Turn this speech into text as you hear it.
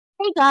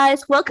Hey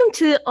guys, welcome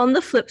to On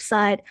the Flip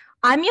Side.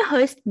 I'm your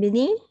host,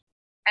 Minnie.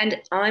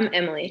 And I'm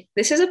Emily.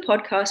 This is a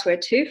podcast where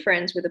two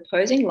friends with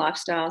opposing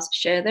lifestyles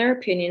share their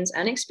opinions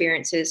and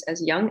experiences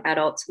as young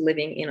adults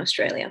living in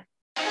Australia.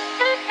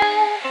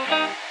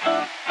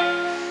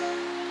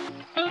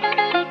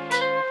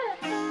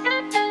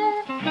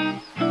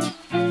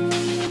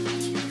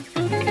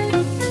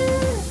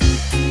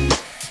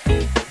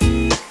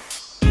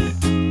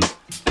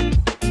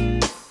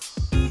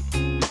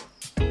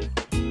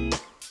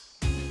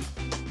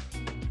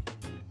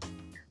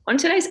 On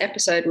today's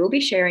episode, we'll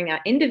be sharing our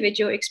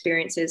individual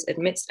experiences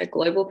amidst a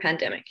global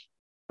pandemic.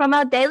 From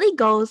our daily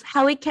goals,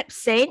 how we kept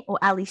sane, or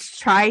at least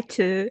tried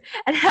to,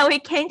 and how we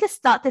came to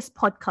start this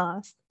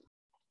podcast.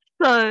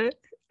 So,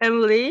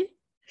 Emily,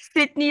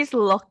 Sydney's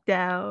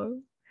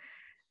lockdown.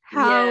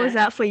 How was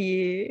Yeah, that for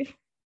you?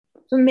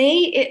 for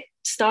me, it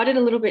started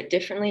a little bit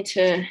differently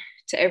to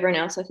everyone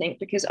else, I think,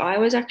 because I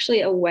was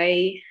actually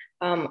away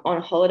on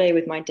a holiday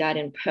with my dad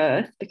in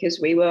Perth because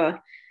we were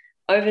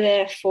over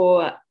there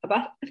for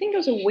about, I think it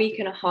was a week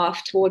and a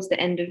half towards the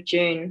end of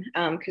June,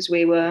 because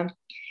we were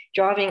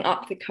driving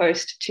up the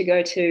coast to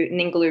go to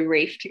Ningaloo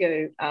Reef to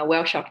go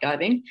whale shark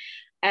diving.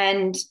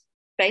 And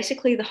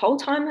basically, the whole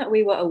time that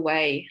we were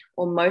away,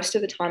 or most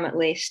of the time at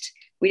least,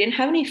 we didn't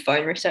have any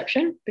phone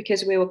reception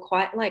because we were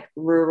quite like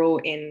rural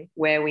in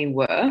where we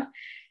were.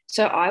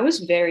 So I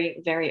was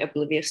very, very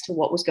oblivious to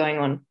what was going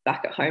on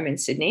back at home in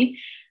Sydney.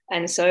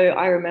 And so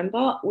I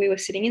remember we were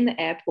sitting in the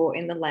airport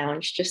in the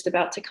lounge, just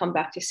about to come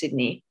back to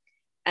Sydney.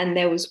 And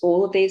there was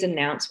all of these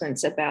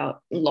announcements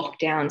about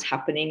lockdowns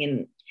happening.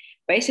 And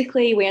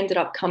basically, we ended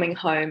up coming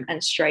home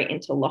and straight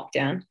into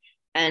lockdown.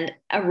 And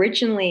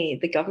originally,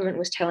 the government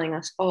was telling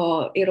us,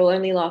 oh, it'll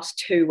only last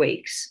 2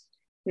 weeks.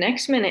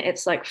 Next minute,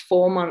 it's like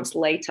 4 months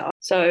later.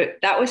 So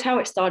that was how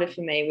it started for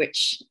me,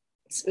 which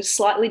was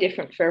slightly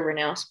different for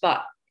everyone else.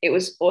 But it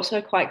was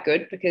also quite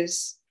good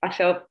because I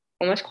felt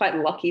almost quite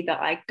lucky that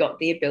I got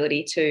the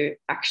ability to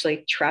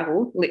actually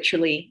travel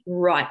literally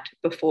right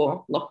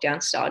before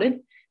lockdown started.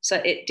 So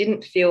it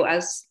didn't feel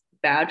as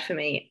bad for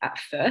me at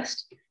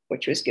first,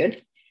 which was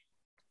good.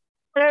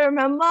 But I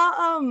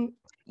remember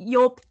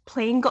your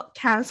plane got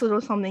cancelled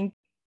or something.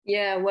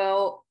 Yeah,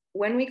 well,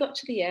 when we got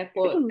to the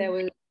airport, there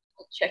was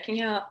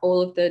checking out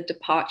all of the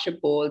departure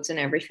boards and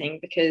everything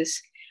because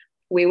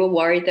we were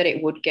worried that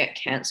it would get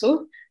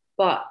cancelled.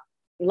 But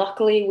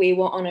luckily, we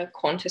were on a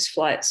Qantas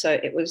flight, so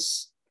it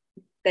was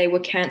they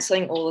were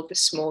cancelling all of the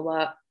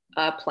smaller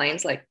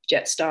planes like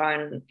Jetstar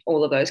and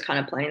all of those kind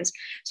of planes.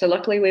 So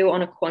luckily, we were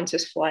on a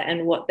Qantas flight,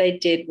 and what they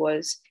did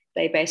was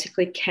they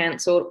basically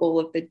cancelled all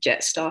of the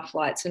Jetstar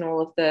flights and all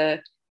of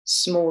the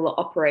smaller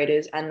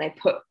operators, and they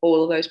put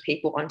all of those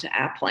people onto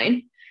our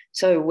plane.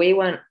 So we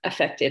weren't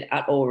affected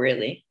at all,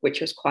 really, which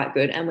was quite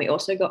good. And we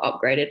also got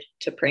upgraded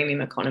to premium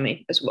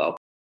economy as well.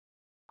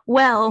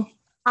 Well,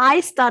 I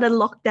started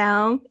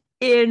lockdown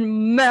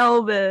in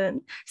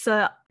Melbourne.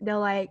 So they're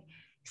like,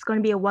 it's going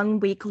to be a 1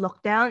 week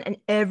lockdown. And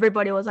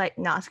everybody was like,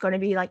 nah, it's going to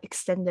be like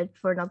extended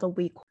for another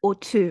week or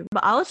two.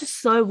 But I was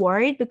just so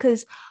worried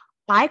because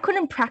I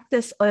couldn't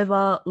practice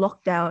over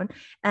lockdown.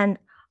 And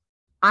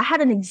I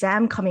had an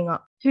exam coming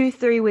up 2,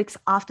 3 weeks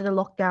after the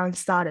lockdown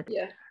started.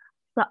 Yeah.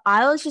 So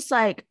I was just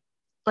like,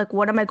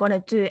 what am I going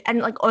to do? And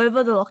like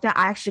over the lockdown,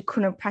 I actually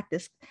couldn't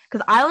practice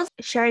because I was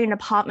sharing an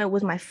apartment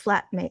with my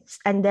flatmates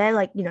and they're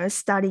like,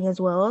 studying as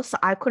well. So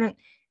I couldn't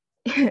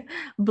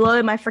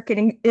blow my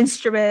freaking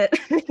instrument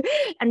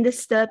and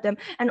disturb them.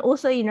 And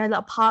also, the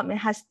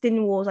apartment has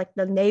thin walls. Like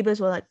the neighbors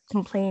were like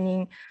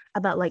complaining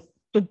about like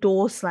the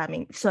door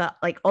slamming. So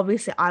like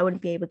obviously I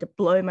wouldn't be able to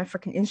blow my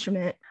freaking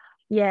instrument.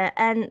 Yeah.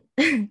 And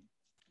I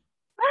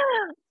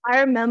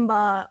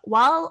remember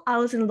while I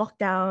was in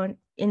lockdown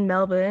in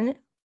Melbourne,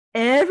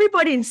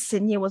 everybody in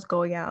Sydney was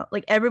going out.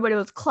 Like everybody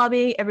was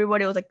clubbing,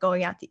 everybody was like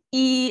going out to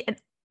eat. And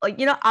like,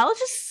 I was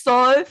just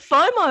so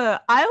FOMO.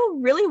 I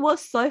really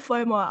was so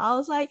FOMO. I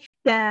was like,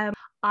 damn,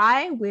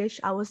 I wish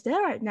I was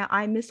there right now.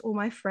 I miss all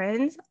my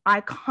friends.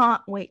 I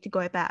can't wait to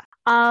go back.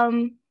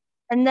 And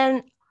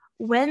then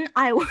when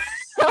I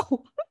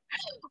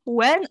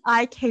when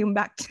I came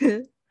back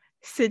to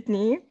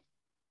Sydney,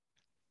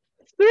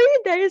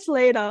 3 days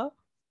later,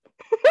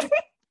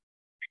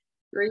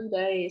 3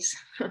 days.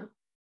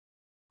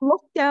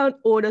 lockdown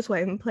orders were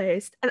in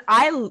place, and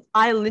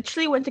I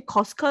literally went to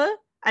Costco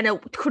and I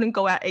couldn't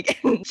go out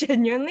again.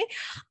 Genuinely,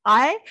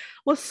 I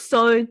was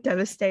so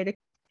devastated,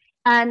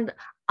 and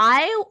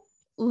I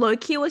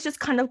low-key was just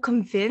kind of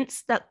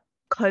convinced that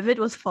COVID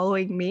was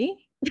following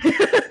me.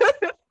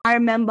 I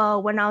remember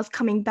when I was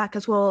coming back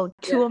as well,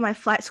 two Yeah. of my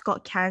flights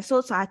got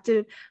cancelled, so I had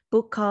to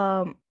book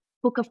a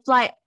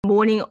flight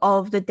morning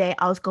of the day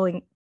I was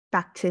going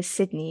back to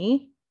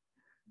Sydney.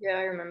 Yeah,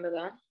 I remember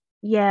that.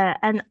 Yeah,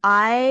 and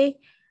I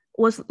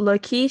was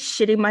low-key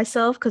shitting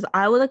myself because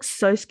I was like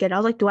so scared. I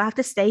was like, do I have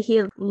to stay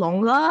here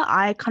longer?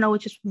 I kind of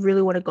would just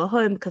really want to go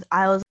home because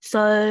I was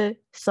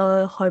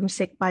so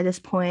homesick by this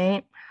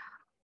point.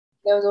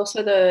 There was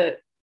also the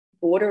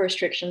border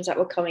restrictions that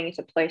were coming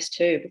into place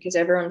too, because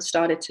everyone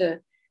started to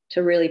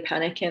really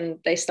panic and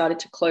they started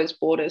to close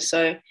borders.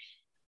 So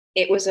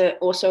it was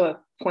also a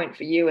point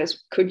for you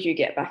as could you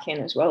get back in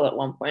as well at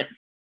one point?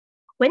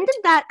 When did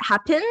that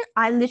happen?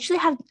 I literally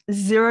have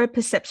zero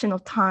perception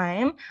of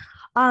time.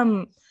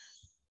 Um,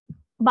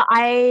 but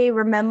I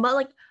remember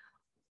like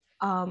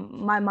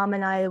my mom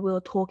and I we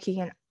were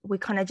talking and we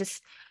kind of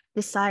just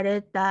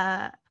decided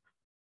that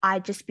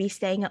I'd just be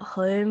staying at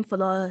home for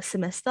the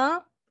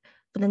semester,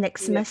 for the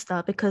next Yeah.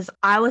 semester, because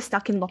I was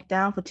stuck in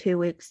lockdown for 2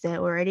 weeks there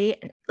already.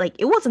 Like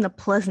it wasn't a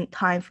pleasant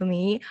time for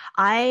me.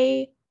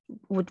 I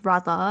would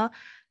rather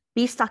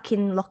be stuck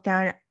in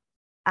lockdown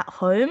at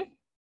home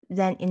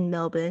than in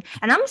Melbourne.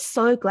 And I'm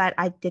so glad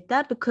I did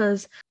that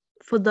because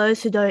for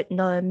those who don't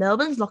know,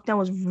 Melbourne's lockdown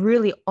was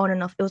really on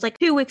and off. It was like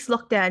 2 weeks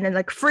lockdown and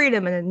like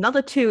freedom and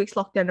another 2 weeks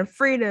lockdown and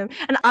freedom.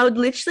 And I would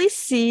literally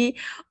see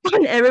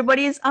on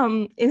everybody's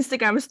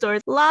Instagram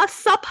stories, Last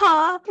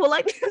Supper for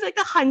like it's like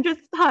the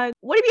 100th time.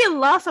 What do you mean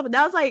Last Supper?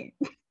 That was like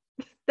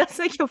that's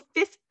like your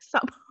fifth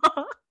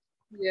supper.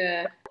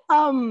 Yeah.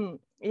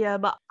 Yeah,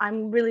 but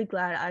I'm really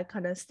glad I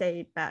kind of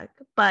stayed back.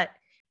 But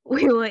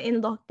we were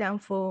in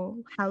lockdown for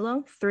how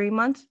long? 3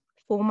 months,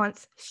 4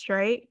 months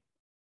straight.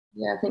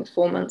 Yeah, I think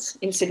 4 months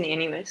in Sydney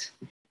anyways.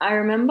 I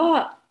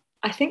remember,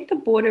 I think the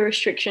border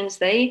restrictions,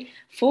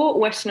 for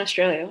Western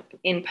Australia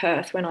in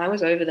Perth, when I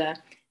was over there,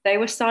 they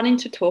were starting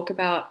to talk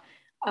about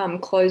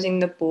closing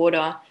the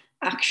border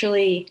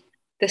actually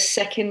the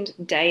second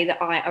day that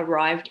I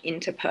arrived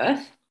into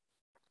Perth.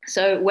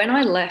 So when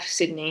I left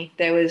Sydney,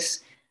 there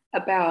was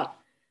about,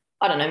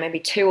 I don't know, maybe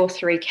 2 or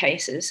 3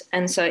 cases.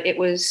 And so it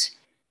was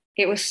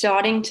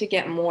starting to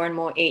get more and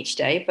more each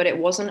day, but it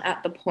wasn't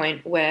at the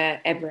point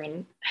where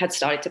everyone had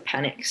started to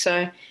panic.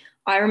 So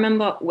I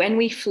remember when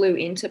we flew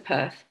into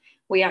Perth,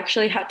 we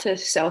actually had to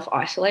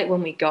self-isolate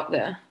when we got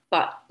there.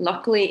 But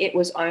luckily, it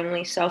was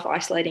only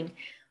self-isolating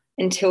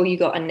until you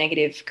got a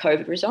negative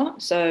COVID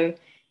result. So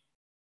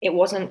it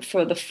wasn't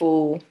for the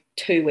full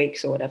 2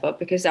 weeks or whatever,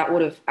 because that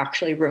would have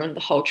actually ruined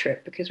the whole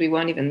trip because we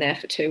weren't even there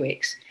for 2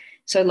 weeks.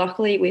 So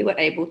luckily, we were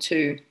able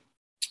to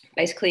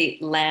basically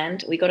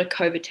land. We got a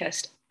COVID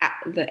test at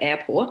the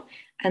airport,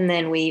 and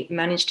then we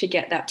managed to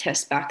get that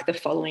test back the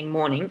following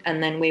morning,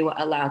 and then we were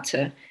allowed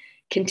to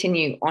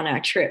continue on our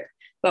trip.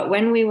 But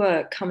when we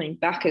were coming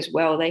back as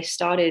well, they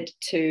started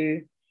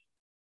to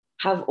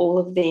have all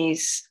of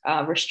these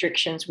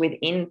restrictions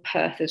within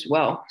Perth as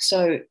well.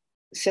 So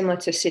similar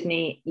to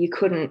Sydney, you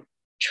couldn't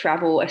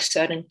travel a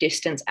certain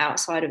distance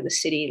outside of the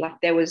city. Like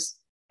there was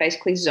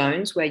basically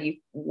zones where you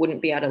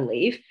wouldn't be able to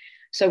leave.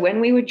 So when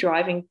we were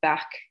driving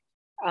back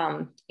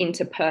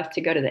into Perth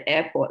to go to the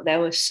airport, there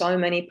were so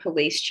many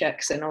police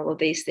checks and all of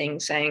these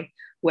things saying,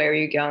 where are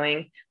you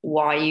going?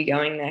 Why are you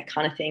going there?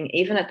 Kind of thing.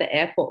 Even at the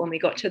airport, when we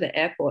got to the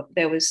airport,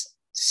 there was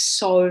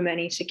so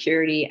many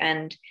security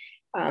and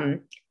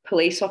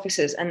police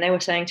officers, and they were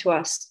saying to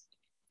us,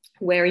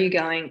 where are you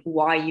going?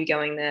 Why are you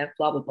going there?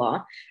 Blah, blah,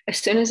 blah. As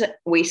soon as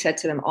we said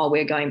to them, oh,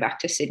 we're going back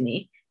to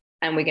Sydney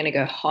and we're going to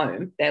go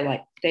home, they're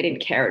like, they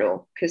didn't care at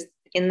all, because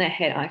in their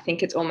head, I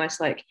think it's almost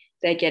like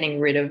they're getting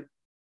rid of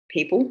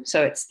people.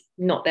 So it's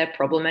not their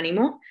problem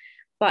anymore.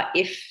 But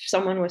if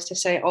someone was to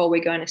say, oh,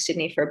 we're going to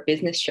Sydney for a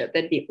business trip,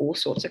 there'd be all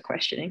sorts of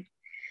questioning.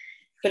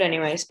 But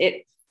anyways,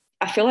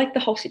 I feel like the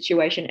whole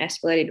situation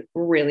escalated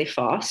really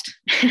fast.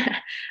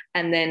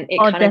 And then it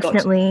kind of got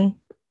Definitely.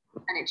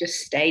 and it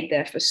just stayed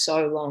there for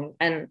so long.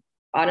 And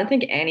I don't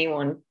think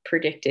anyone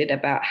predicted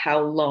about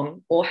how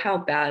long or how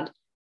bad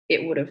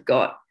it would have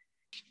got.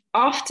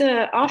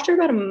 After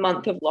about a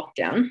month of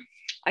lockdown,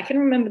 I can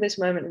remember this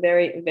moment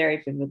very,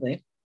 very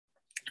vividly.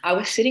 I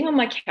was sitting on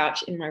my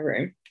couch in my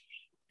room,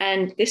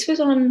 and this was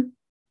on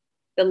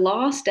the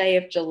last day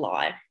of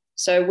July.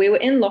 So we were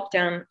in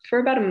lockdown for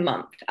about a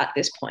month at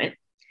this point.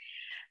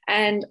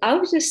 And I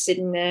was just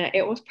sitting there.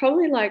 It was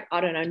probably like,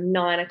 I don't know,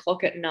 9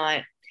 o'clock at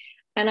night.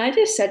 And I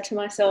just said to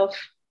myself,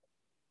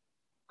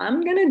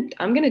 I'm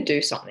gonna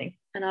do something.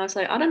 And I was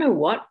like, I don't know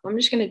what, I'm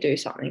just gonna do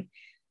something.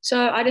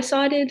 So I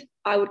decided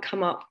I would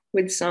come up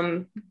with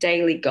some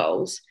daily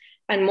goals.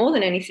 And more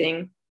than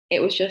anything,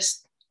 it was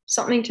just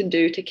something to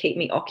do to keep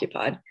me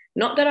occupied.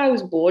 Not that I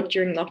was bored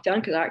during lockdown,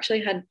 because I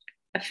actually had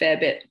a fair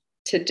bit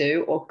to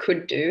do or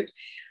could do.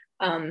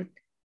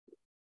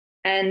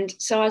 And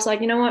so I was like,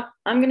 you know what?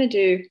 I'm going to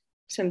do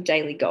some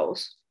daily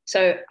goals.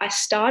 So I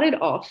started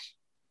off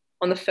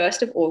on the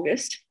 1st of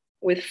August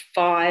with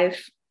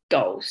 5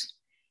 goals.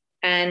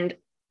 And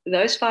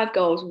those 5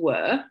 goals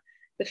were,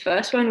 the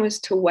first one was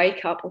to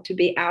wake up or to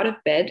be out of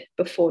bed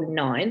before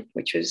 9,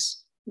 which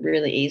was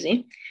really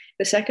easy.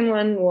 The second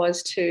one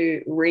was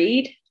to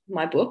read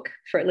my book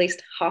for at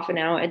least half an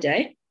hour a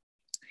day.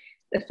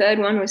 The third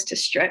one was to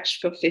stretch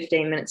for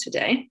 15 minutes a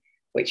day,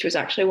 which was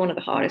actually one of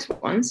the hardest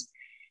ones.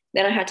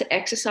 Then I had to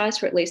exercise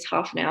for at least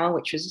half an hour,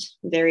 which was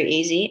very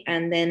easy.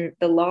 And then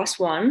the last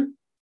one,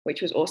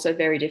 which was also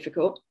very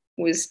difficult,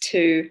 was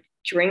to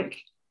drink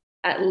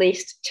at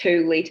least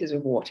 2 liters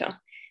of water.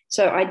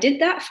 So I did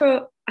that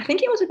for, I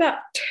think it was about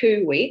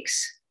 2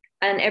 weeks,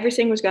 and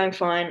everything was going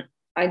fine.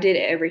 I did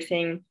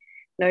everything,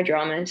 no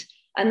dramas.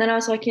 And then I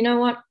was like, you know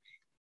what?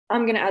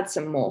 I'm going to add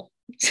some more.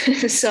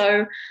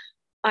 So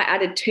I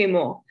added 2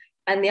 more.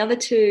 And the other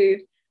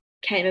two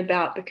came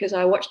about because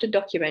I watched a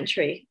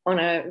documentary on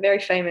a very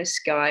famous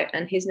guy,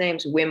 and his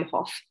name's Wim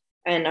Hof.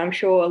 And I'm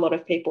sure a lot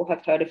of people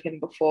have heard of him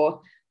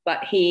before,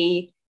 but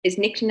he is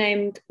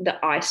nicknamed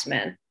the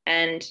Iceman.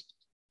 And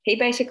he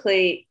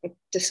basically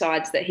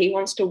decides that he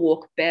wants to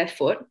walk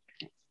barefoot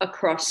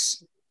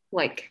across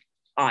like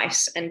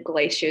ice and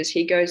glaciers.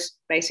 He goes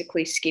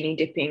basically skinny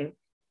dipping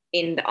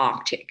in the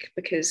Arctic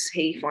because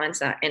he finds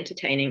that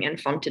entertaining and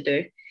fun to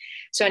do.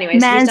 So,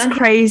 anyways, Man's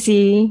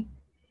crazy.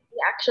 He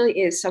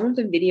actually is. Some of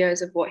the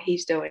videos of what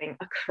he's doing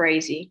are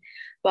crazy,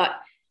 but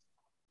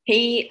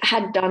he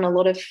had done a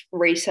lot of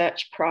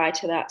research prior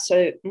to that.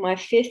 So my my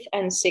sixth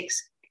and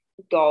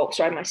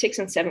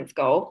seventh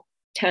goal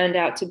turned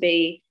out to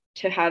be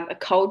to have a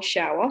cold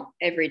shower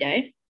every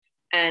day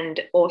and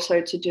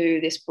also to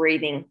do this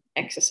breathing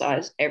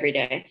exercise every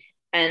day.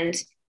 And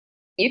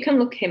you can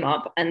look him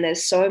up, and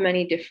there's so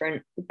many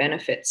different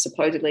benefits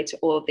supposedly to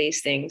all of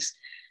these things,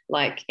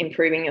 like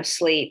improving your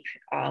sleep,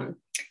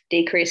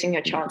 decreasing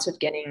your chance of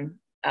getting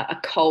a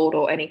cold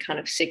or any kind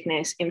of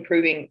sickness,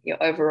 improving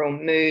your overall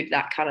mood,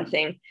 that kind of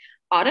thing.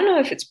 I don't know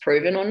if it's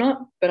proven or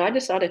not, but I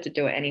decided to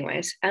do it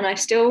anyways. And I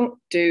still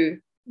do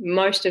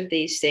most of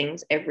these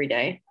things every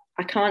day.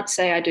 I can't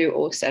say I do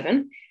all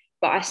 7,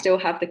 but I still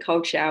have the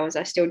cold showers.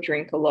 I still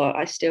drink a lot.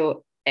 I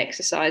still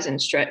exercise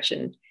and stretch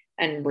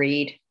and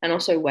read and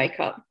also wake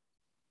up.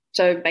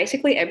 So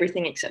basically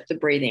everything except the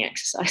breathing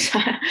exercise,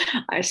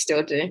 I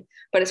still do.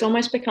 But it's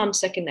almost become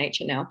second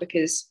nature now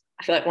because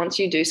I feel like once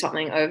you do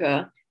something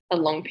over a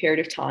long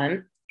period of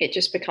time, it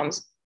just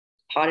becomes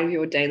part of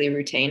your daily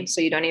routine.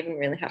 So you don't even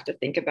really have to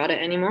think about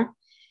it anymore.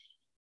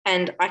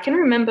 And I can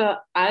remember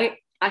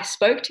I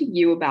spoke to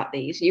you about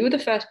these. You were the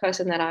first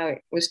person that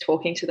I was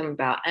talking to them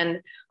about.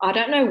 And I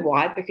don't know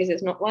why, because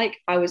it's not like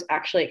I was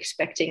actually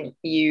expecting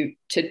you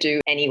to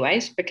do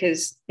anyways,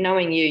 because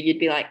knowing you, you'd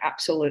be like,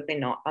 absolutely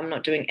not. I'm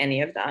not doing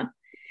any of that.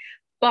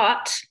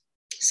 But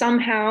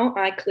somehow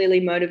I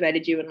clearly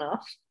motivated you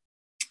enough.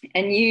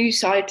 And you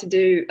started to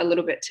do a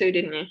little bit too,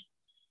 didn't you?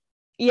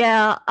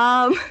 Yeah.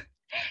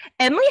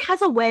 Emily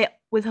has a way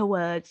with her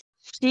words.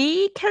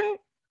 She can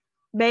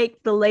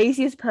make the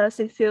laziest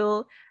person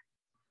feel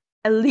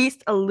at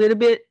least a little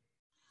bit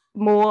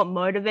more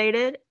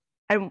motivated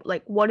and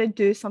like want to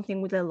do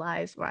something with their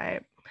lives,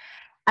 right?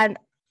 And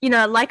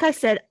like I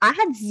said, I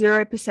had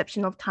zero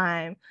perception of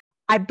time.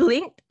 I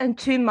blinked and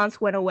 2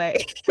 months went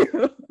away.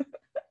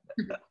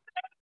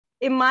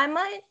 In my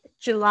mind,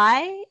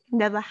 July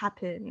never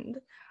happened.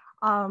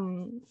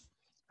 And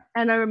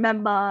I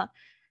remember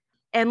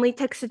Emily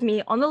texted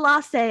me on the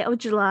last day of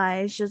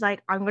July. She was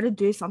like, I'm going to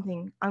do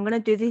something. I'm going to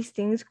do these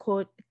things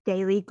called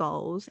daily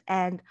goals.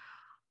 And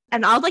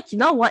I was like, you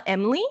know what,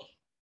 Emily?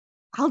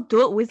 I'll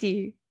do it with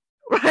you.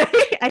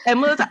 Right? And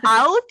Emily was like,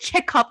 I'll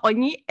check up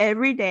on you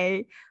every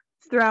day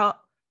throughout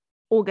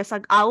August.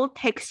 Like, I will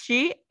text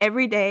you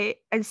every day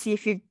and see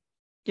if you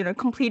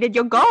completed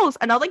your goals.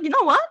 And I was like, you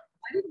know what?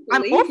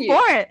 I'm all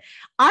for it.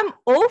 I'm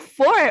all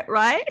for it,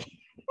 right?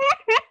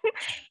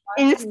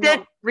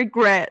 Instant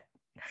regret.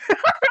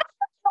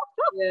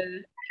 Yeah.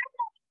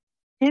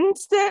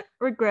 Instant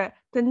regret.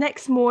 The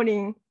next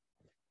morning,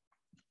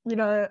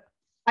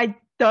 I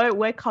don't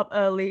wake up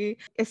early.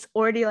 It's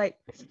already like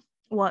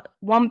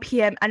 1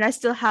 p.m. and I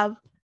still have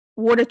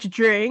water to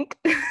drink.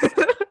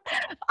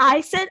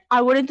 I said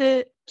I wouldn't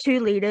do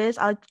 2 liters.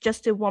 I'll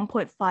just do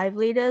 1.5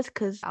 liters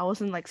because I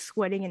wasn't like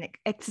sweating and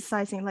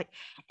exercising like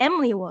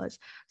Emily was.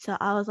 So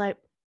I was like,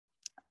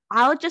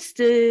 I'll just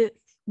do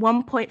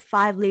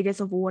 1.5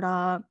 liters of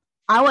water.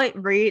 I won't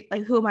read,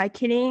 like, who am I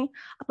kidding?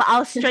 But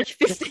I'll stretch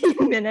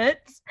 15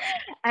 minutes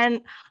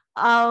and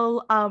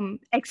I'll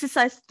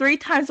exercise 3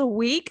 times a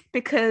week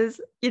because,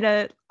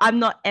 I'm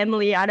not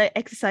Emily. I don't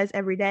exercise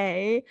every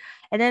day.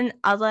 And then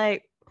I was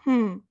like,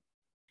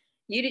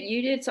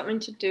 You did something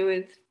to do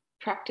with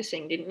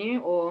practicing, didn't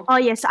you? Or oh,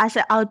 yes, I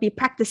said I would be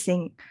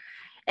practicing.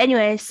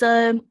 Anyway,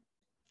 so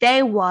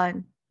day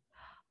 1,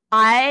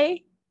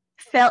 I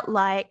felt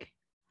like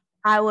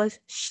I was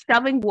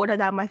shoving water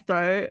down my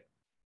throat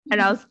and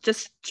I was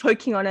just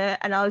choking on it.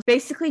 And I was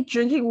basically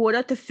drinking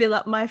water to fill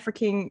up my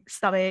freaking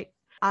stomach.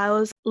 I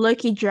was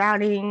low-key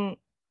drowning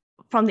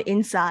from the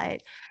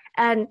inside.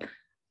 And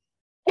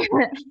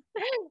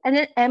and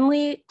then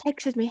Emily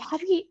texted me,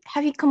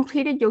 have you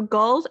completed your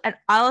goals? And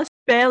I was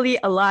barely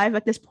alive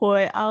at this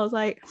point. I was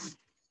like,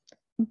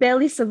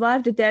 barely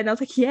survived the day. And I was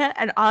like, yeah.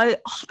 And I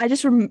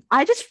just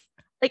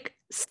like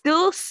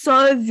still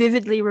so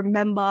vividly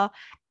remember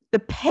the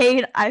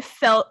pain I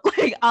felt.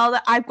 Like,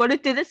 I've got to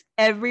do this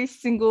every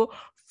single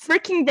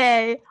freaking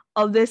day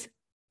of this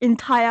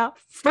entire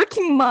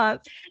freaking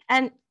month.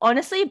 And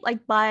honestly,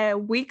 like by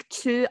week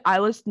 2,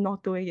 I was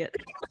not doing it.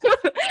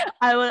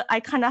 I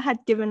kind of had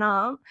given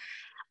up.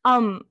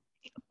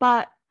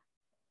 But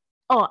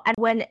and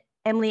when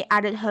Emily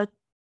added her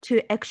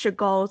 2 extra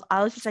goals,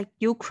 I was just like,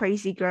 you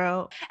crazy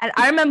girl. And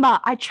I remember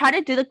I tried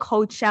to do the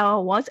cold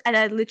shower once and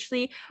I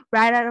literally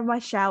ran out of my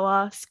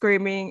shower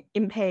screaming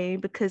in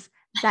pain because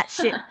that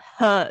shit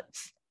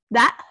hurts.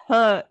 That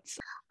hurts.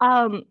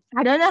 I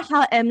don't know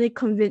how Emily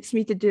convinced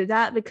me to do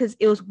that because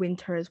it was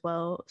winter as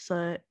well.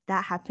 So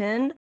that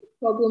happened.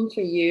 Problem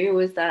for you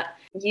was that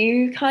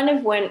you kind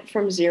of went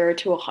from 0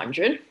 to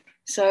 100.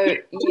 So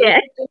Yeah.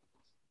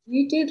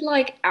 you did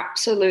like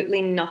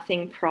absolutely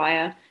nothing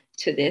prior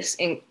to this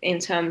in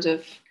terms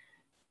of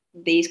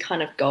these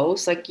kind of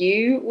goals. Like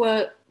you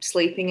were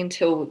sleeping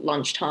until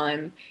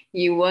lunchtime.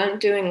 You weren't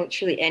doing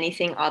literally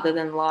anything other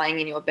than lying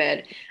in your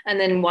bed. And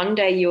then one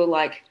day you were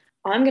like,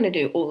 I'm going to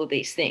do all of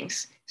these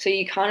things. So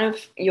you kind of,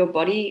 your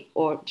body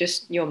or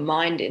just your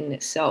mind in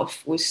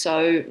itself was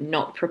so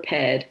not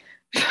prepared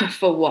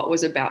for what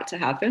was about to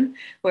happen.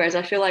 Whereas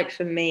I feel like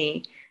for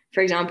me,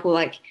 for example,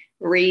 like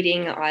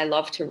reading, I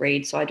love to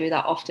read. So I do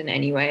that often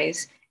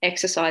anyways.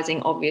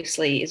 Exercising,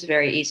 obviously, is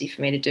very easy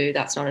for me to do.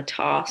 That's not a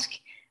task.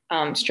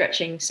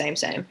 Stretching, same.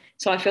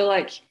 So I feel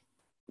like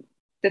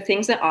the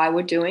things that I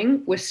were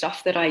doing were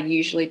stuff that I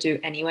usually do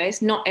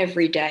anyways, not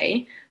every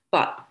day,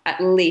 but at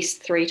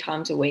least 3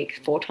 times a week,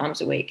 4 times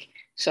a week.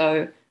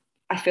 So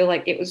I feel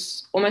like it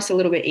was almost a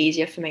little bit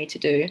easier for me to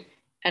do.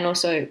 And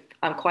also,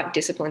 I'm quite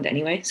disciplined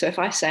anyway. So if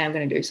I say I'm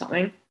going to do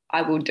something,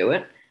 I will do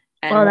it.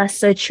 Well, And that's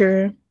so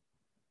true.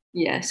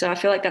 yeah, so I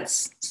feel like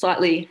that's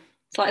slightly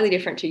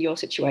different to your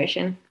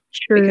situation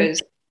True.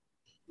 because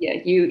yeah,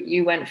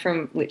 you went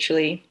from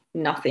literally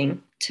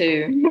nothing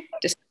to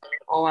just,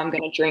 oh, I'm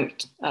going to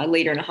drink a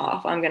liter and a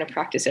half. I'm going to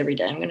practice every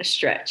day. I'm going to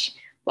stretch,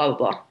 blah, blah,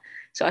 blah.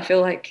 So I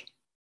feel like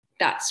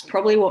that's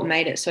probably what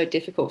made it so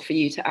difficult for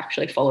you to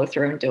actually follow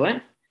through and do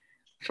it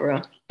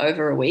for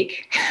over a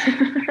week.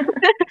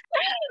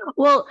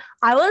 Well,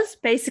 I was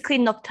basically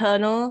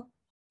nocturnal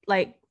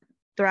like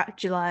throughout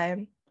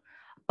July,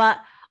 but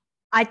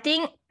I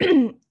think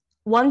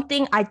one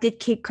thing I did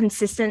keep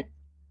consistent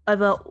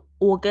over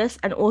August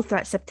and all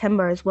throughout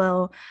September as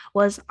well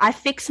was I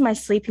fixed my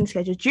sleeping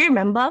schedule. Do you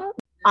remember?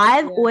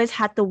 I've Yeah. always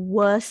had the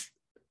worst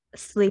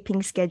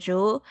sleeping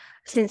schedule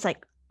since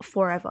like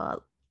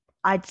forever.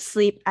 I'd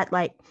sleep at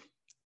like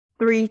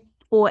 3,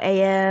 4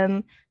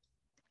 a.m.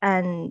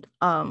 and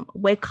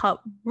wake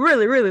up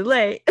really, really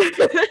late.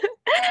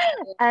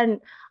 And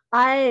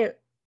I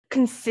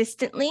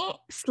consistently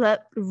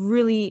slept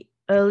really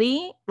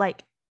early,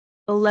 like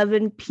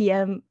 11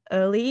 p.m.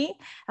 early,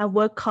 and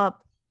woke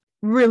up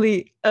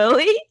really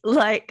early,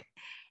 like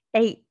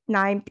 8,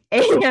 9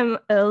 a.m.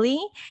 early.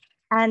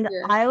 And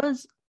Yeah. I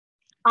was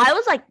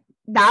like,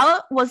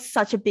 that was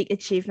such a big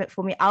achievement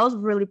for me. I was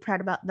really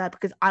proud about that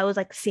because I was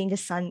like seeing the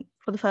sun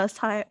for the first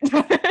time.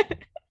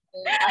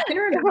 I can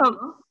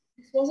remember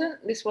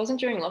this wasn't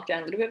during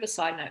lockdown, a little bit of a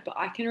side note, but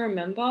I can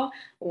remember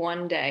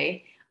one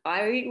day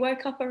I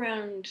woke up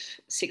around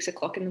 6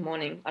 o'clock in the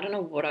morning. I don't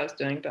know what I was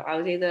doing, but I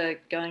was either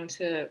going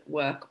to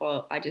work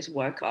or I just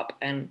woke up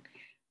and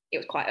it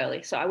was quite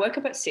early. So I woke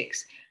up at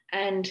 6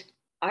 and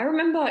I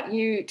remember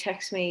you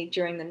text me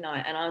during the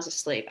night and I was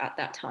asleep at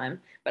that time,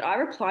 but I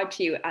replied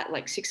to you at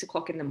like 6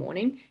 o'clock in the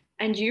morning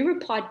and you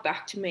replied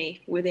back to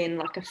me within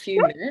like a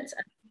few minutes.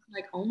 And I was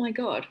like, oh my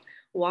God,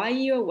 why are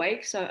you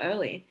awake so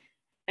early?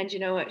 And you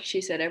know what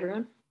she said,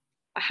 everyone?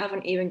 I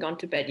haven't even gone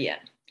to bed yet.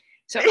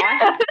 So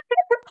I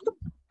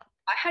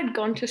had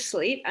gone to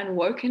sleep and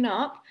woken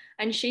up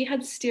and she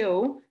had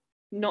still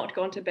not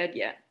gone to bed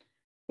yet,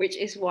 which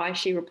is why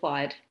she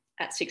replied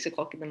at 6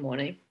 o'clock in the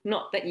morning.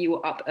 Not that you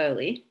were up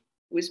early,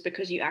 was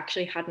because you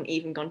actually hadn't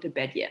even gone to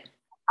bed yet.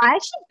 I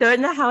actually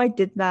don't know how I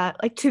did that.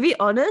 Like, to be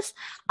honest,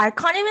 I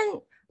can't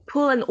even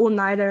pull an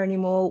all-nighter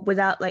anymore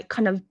without like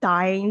kind of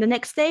dying the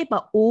next day.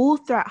 But all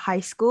throughout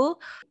high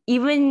school,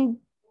 even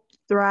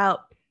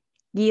throughout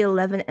year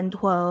 11 and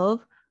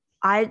 12,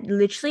 I'd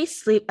literally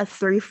sleep at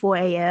 3, 4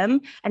 a.m.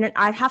 And then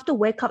I'd have to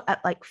wake up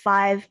at like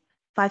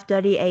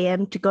 5:30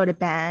 a.m. to go to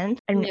band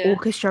and Yeah.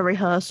 orchestra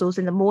rehearsals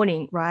in the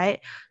morning,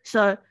 right?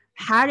 So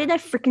how did I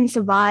freaking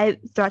survive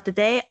throughout the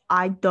day?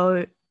 I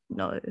don't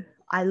know.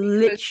 I Because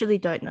literally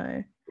don't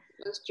know.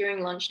 it was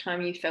during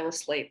lunchtime you fell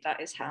asleep. That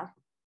is how.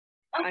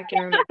 I can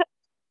remember.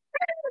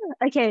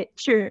 Okay,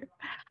 true.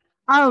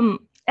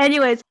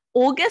 Anyways,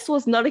 August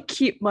was not a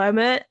cute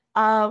moment.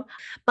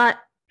 But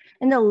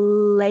in the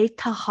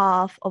later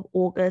half of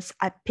August,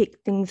 I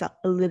picked things up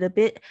a little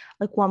bit,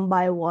 like one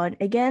by one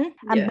again.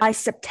 And Yeah. by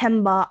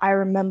September, I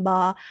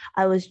remember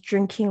I was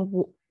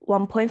drinking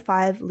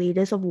 1.5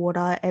 liters of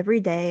water every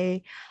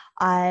day.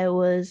 I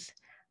was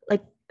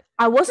like,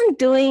 I wasn't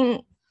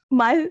doing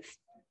my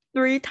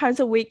 3 times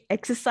a week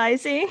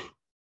exercising.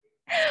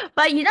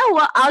 But you know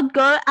what? I'll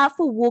go out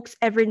for walks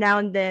every now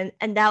and then,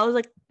 and that was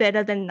like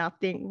better than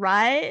nothing,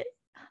 right?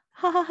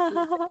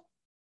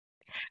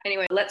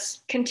 Anyway,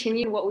 let's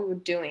continue what we were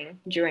doing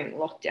during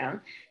lockdown.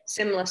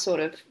 Similar sort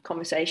of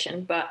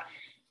conversation, but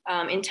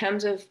in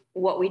terms of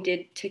what we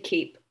did to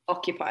keep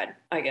occupied,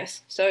 I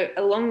guess. So,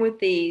 along with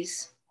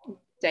these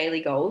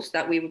daily goals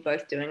that we were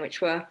both doing,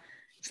 which were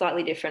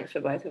slightly different for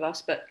both of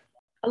us, but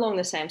along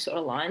the same sort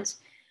of lines,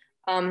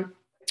 um,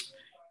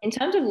 in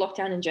terms of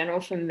lockdown in general,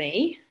 for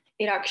me,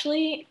 it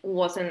actually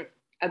wasn't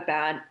a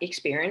bad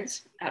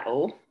experience at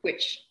all,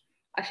 which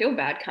I feel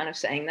bad kind of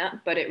saying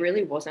that, but it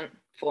really wasn't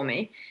for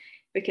me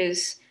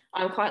because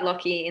I'm quite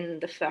lucky in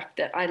the fact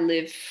that I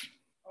live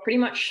pretty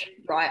much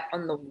right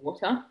on the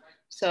water.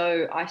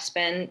 So I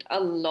spend a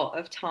lot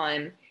of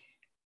time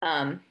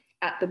um,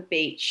 at the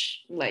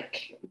beach,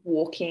 like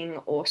walking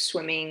or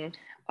swimming,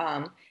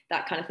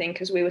 that kind of thing,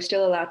 because we were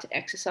still allowed to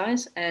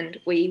exercise and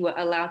we were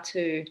allowed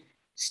to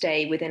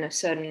stay within a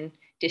certain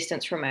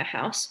distance from our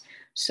house.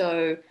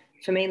 So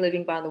for me,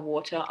 living by the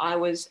water, I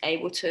was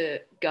able to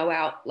go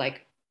out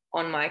like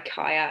on my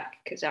kayak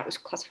because that was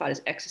classified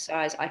as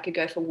exercise. I could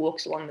go for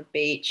walks along the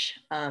beach.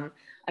 I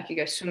could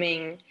go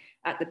swimming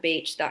at the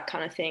beach, that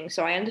kind of thing.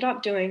 So I ended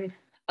up doing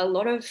a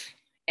lot of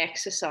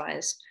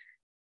exercise,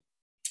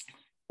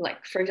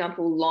 like for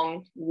example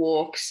long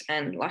walks,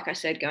 and like I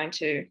said, going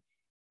to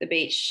the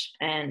beach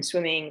and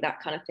swimming, that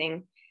kind of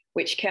thing,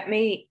 which kept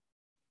me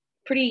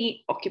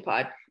pretty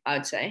occupied, I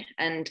would say.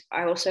 And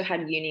I also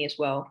had uni as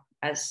well,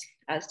 as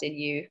did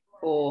you,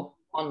 for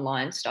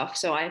online stuff.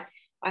 So I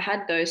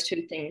had those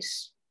two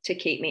things to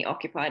keep me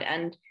occupied.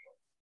 And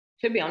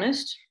to be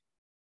honest,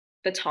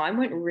 the time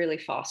went really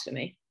fast for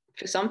me.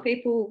 For some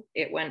people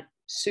it went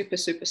super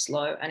super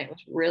slow and it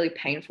was really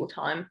painful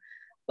time,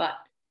 but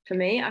for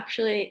me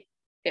actually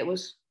it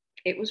was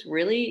it was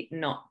really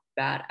not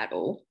bad at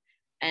all.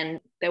 And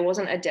there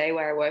wasn't a day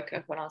where I woke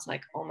up when I was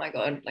like, oh my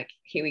god, like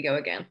here we go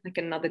again, like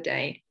another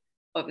day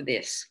of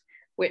this,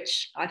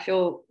 which I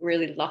feel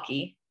really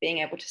lucky being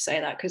able to say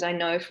that, because I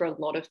know for a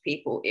lot of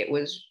people it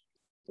was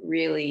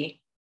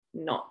really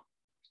not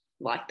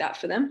like that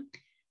for them.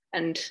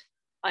 And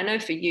I know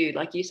for you,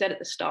 like you said at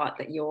the start,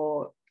 that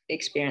your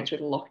experience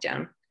with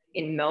lockdown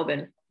in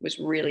Melbourne was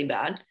really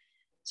bad.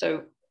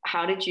 So,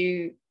 how did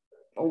you,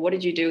 or what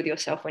did you do with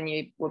yourself when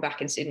you were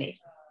back in Sydney,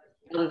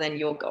 other than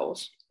your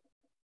goals?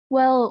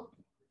 Well,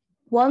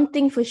 one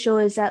thing for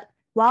sure is that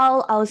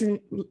while I was in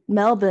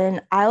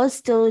Melbourne, I was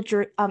still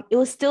it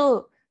was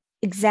still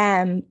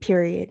exam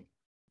period.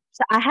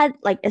 So I had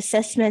like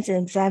assessments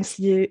and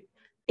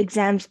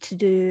exams to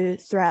do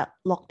throughout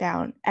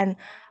lockdown. And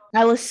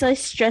I was so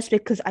stressed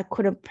because I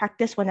couldn't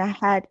practice when I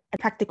had a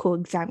practical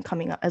exam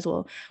coming up as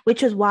well,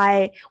 which is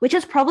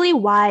probably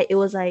why it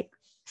was like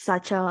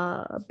such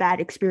a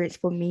bad experience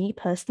for me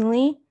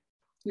personally.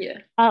 Yeah.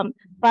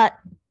 But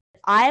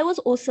I was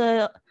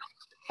also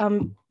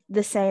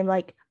the same.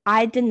 Like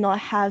I did not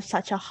have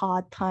such a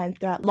hard time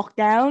throughout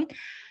lockdown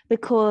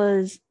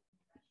because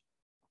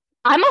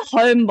I'm a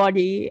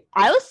homebody.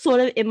 I was sort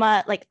of in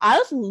my, like, I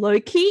was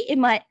low key in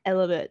my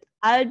element.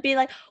 I would be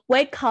like,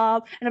 wake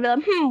up and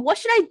I'd be like, what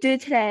should I do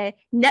today?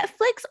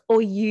 Netflix or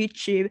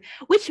YouTube?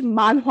 Which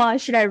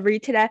manhwa should I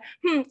read today?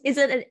 Is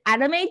it an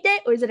anime day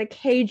or is it a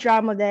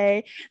K-drama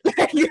day?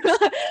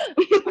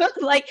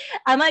 Like,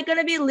 am I going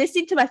to be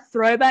listening to my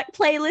throwback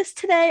playlist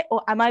today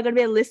or am I going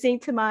to be listening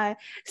to my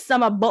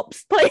summer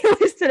bops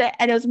playlist today?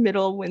 And it was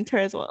middle of winter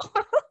as well.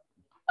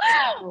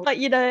 But,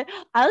 I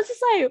was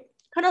just like,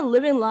 kind of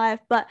living life,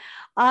 but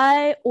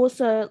I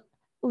also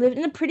lived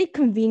in a pretty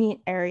convenient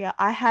area.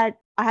 I have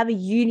a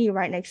uni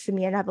right next to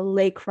me and I have a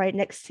lake right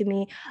next to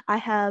me. I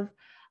have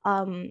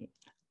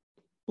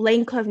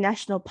Lane Cove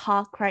National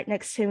Park right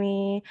next to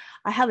me.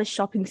 I have a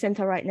shopping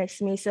center right next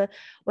to me. So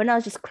when I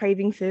was just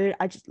craving food,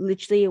 I just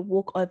literally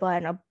walk over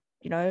and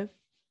I,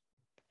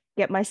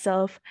 get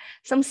myself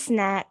some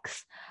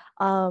snacks.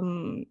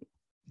 And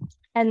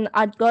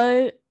I'd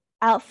go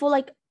out for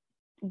like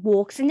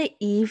walks in the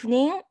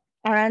evening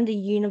around the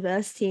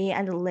university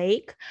and the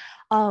lake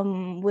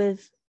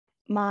with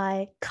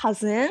my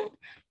cousin,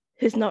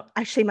 who's not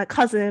actually my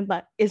cousin,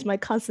 but is my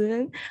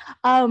cousin.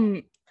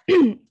 Um,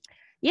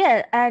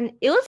 yeah, and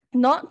it was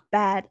not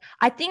bad.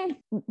 I think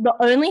the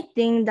only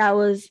thing that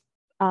was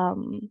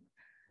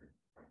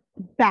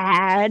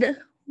bad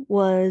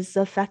was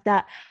the fact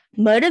that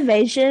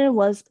motivation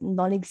was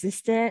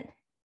non-existent.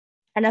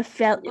 And I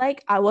felt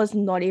like I was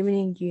not even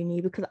in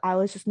uni because I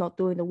was just not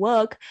doing the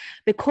work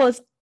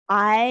because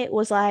I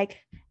was like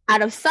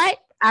out of sight,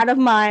 out of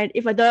mind.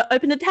 If I don't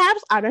open the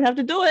tabs, I don't have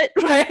to do it,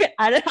 right?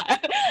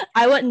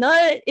 I won't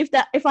know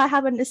if I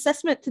have an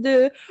assessment to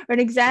do or an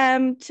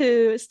exam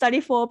to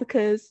study for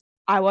because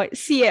I won't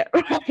see it,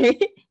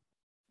 right?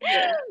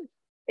 Yeah.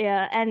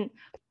 Yeah, and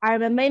I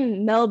remember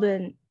in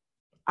Melbourne,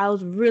 I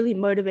was really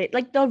motivated.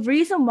 Like the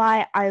reason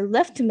why I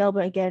left to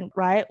Melbourne again,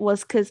 right,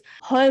 was because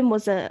home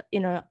was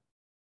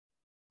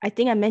I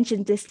think I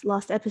mentioned this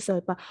last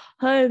episode, but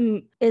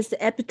home is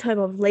the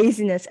epitome of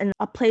laziness and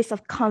a place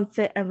of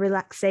comfort and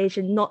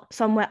relaxation, not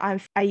somewhere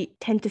I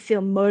tend to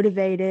feel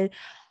motivated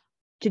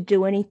to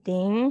do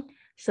anything.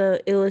 So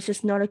it was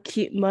just not a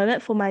cute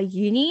moment for my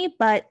uni,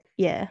 but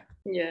yeah.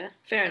 Yeah,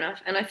 fair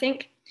enough. And I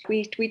think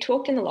we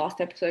talked in the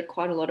last episode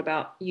quite a lot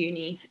about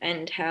uni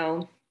and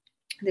how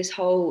this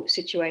whole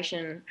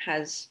situation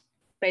has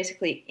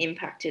basically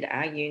impacted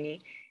our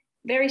uni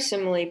very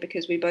similarly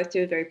because we both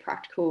do a very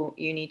practical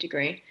uni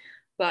degree.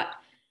 But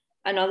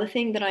another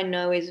thing that I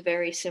know is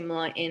very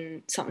similar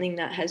in something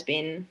that has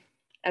been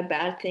a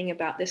bad thing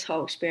about this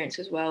whole experience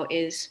as well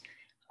is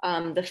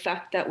the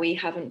fact that we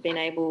haven't been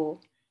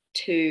able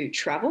to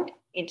travel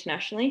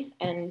internationally.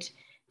 And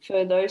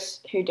for those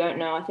who don't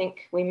know, I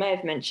think we may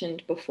have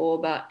mentioned before,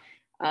 but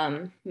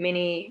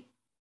Minnie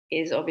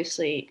is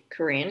obviously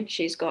Korean.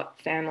 She's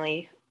got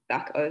family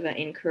back over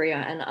in Korea,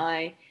 and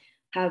I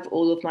have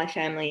all of my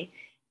family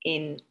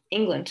in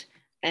England.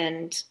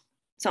 And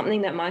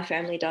something that my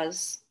family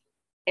does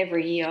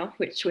every year,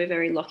 which we're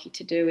very lucky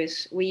to do,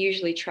 is we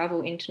usually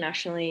travel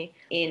internationally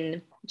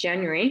in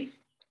January,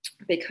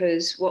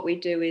 because what we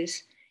do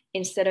is,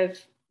 instead of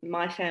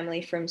my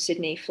family from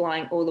Sydney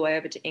flying all the way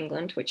over to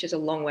England, which is a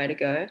long way to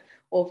go,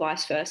 or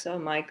vice versa,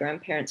 my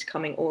grandparents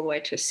coming all the way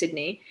to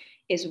Sydney,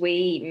 is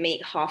we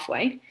meet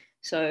halfway.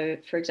 So,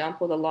 for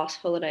example, the last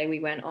holiday we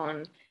went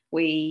on,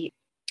 we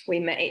we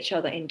met each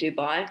other in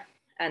Dubai,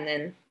 and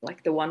then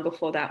like the one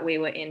before that, we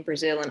were in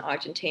Brazil and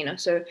Argentina.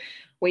 So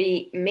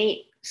we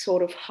meet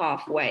sort of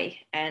halfway,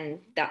 and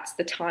that's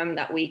the time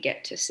that we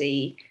get to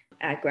see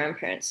our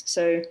grandparents.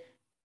 So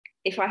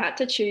if I had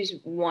to choose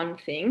one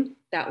thing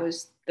that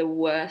was the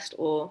worst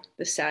or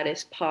the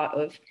saddest part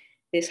of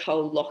this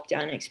whole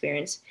lockdown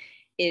experience,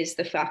 is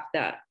the fact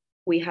that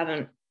we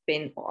haven't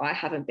been, or I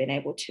haven't been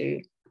able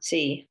to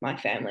see my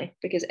family,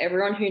 because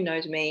everyone who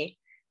knows me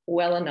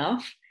well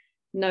enough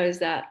knows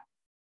that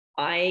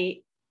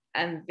I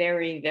am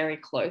very, very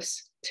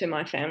close to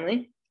my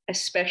family,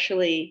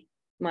 especially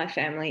my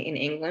family in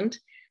England.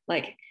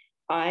 Like,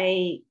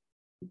 I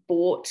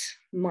bought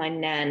my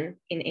nan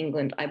in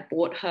England, I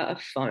bought her a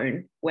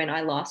phone when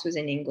I last was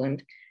in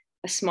England,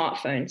 a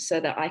smartphone, so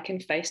that I can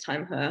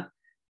FaceTime her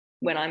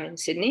when I'm in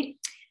Sydney.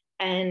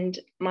 And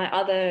my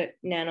other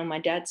nan on my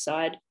dad's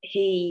side,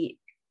 she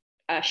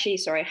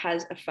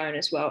has a phone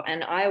as well.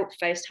 And I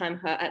FaceTime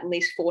her at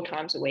least 4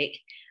 times a week.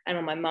 And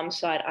on my mum's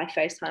side, I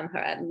FaceTime her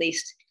at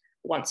least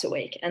once a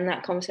week. And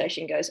that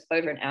conversation goes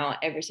over an hour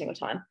every single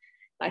time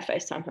I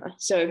FaceTime her.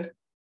 So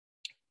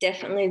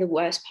definitely the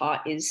worst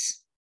part is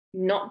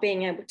not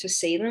being able to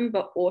see them,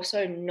 but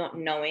also not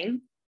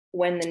knowing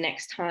when the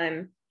next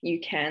time you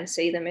can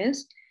see them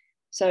is.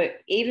 So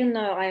even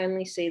though I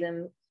only see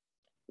them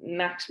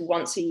max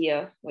once a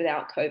year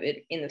without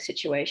COVID in the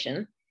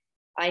situation,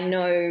 I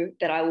know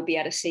that I will be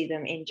able to see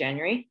them in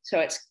January. So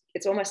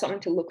it's almost something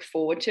to look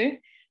forward to.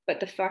 But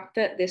the fact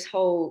that this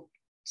whole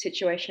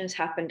situation has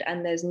happened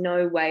and there's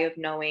no way of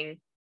knowing,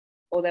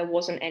 or there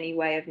wasn't any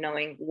way of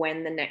knowing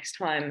when the next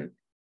time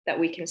that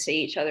we can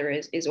see each other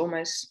is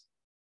almost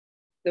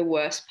the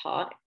worst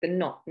part, the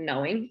not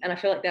knowing. And I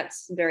feel like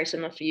that's very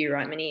similar for you,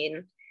 right, Minnie,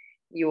 in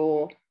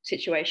your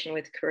situation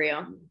with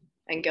Korea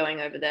and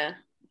going over there.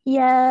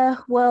 Yeah,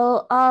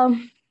 well,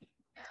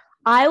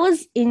 I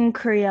was in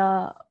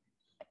Korea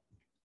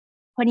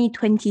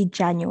 2020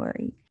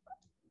 January,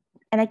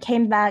 and I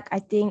came back, I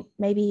think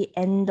maybe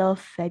end of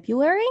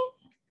February.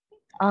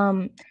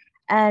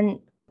 And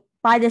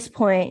by this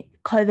point,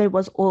 COVID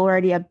was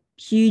already a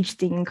huge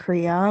thing in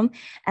Korea,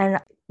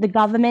 and the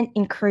government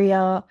in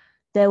Korea,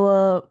 they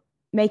were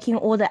making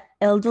all the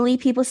elderly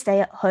people stay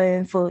at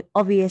home for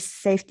obvious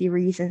safety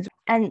reasons.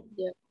 And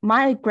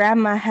my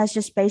grandma has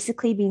just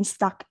basically been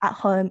stuck at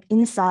home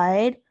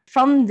inside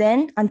from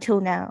then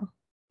until now.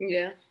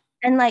 Yeah.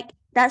 And like,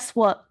 that's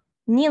what,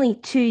 nearly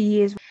 2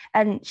 years.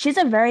 And she's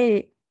a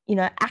very,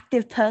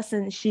 active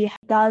person. She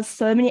does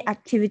so many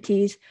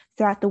activities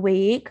throughout the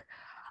week.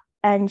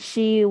 And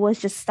she was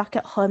just stuck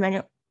at home.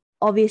 And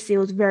obviously, it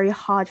was very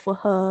hard for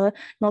her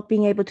not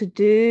being able to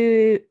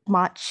do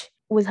much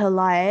with her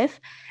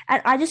life.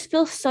 And I just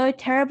feel so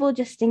terrible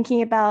just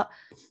thinking about,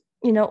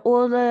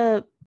 all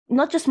the,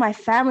 not just my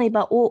family,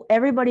 but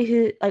everybody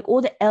who, like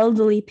all the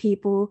elderly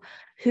people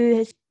who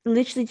has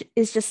literally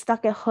is just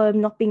stuck at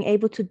home, not being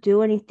able to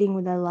do anything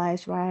with their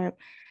lives, right?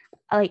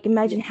 Like,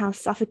 imagine how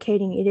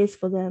suffocating it is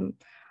for them.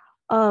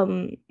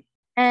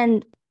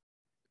 And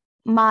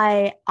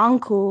my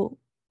uncle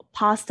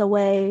passed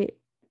away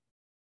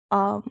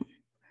over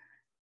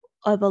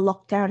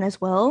lockdown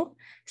as well.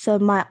 So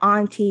my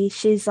auntie,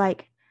 she's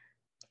like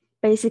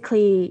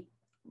basically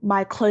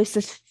my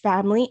closest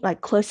family,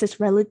 like closest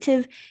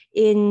relative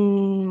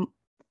on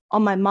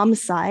my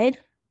mom's side.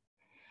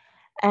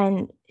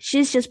 And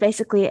she's just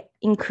basically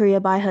in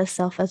Korea by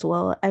herself as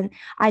well. And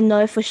I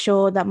know for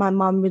sure that my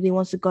mom really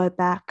wants to go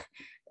back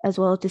as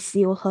well to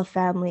see all her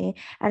family.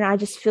 And I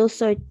just feel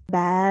so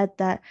bad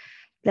that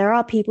there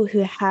are people who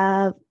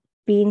have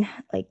been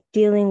like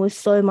dealing with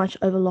so much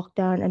over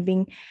lockdown and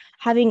being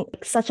having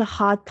such a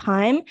hard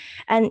time.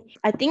 And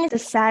I think the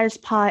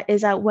saddest part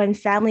is that when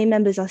family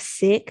members are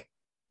sick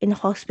in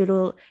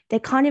hospital, they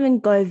can't even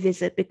go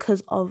visit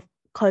because of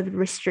COVID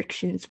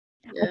restrictions.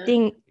 Yeah. I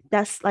think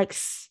that's like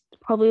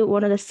probably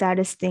one of the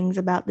saddest things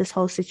about this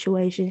whole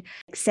situation,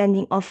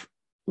 sending off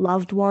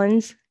loved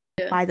ones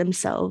by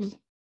themselves.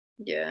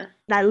 Yeah.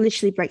 That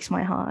literally breaks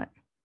my heart.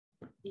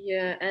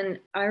 Yeah, and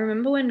I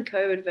remember when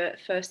COVID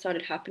first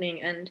started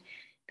happening, and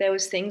there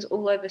was things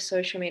all over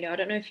social media. I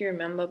don't know if you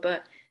remember,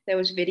 but there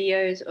was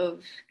videos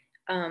of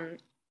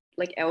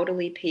like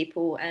elderly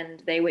people,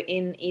 and they were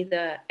in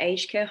either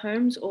aged care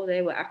homes or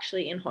they were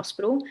actually in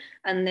hospital.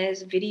 And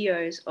there's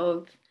videos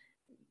of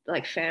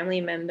like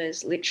family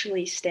members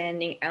literally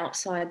standing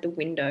outside the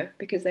window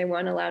because they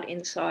weren't allowed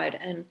inside,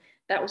 and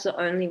that was the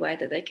only way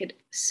that they could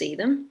see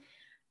them.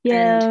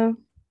 Yeah.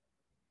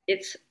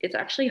 it's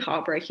actually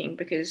heartbreaking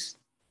because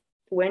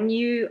when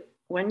you're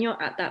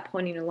at that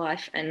point in your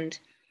life and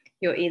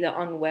you're either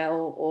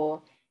unwell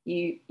or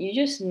you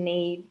just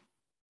need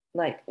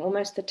like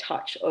almost the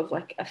touch of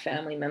like a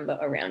family member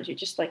around you,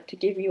 just like to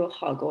give you a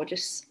hug or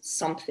just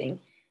something.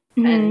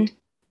 Mhm. And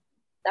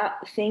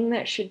that thing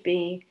that should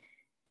be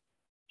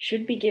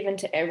given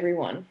to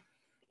everyone,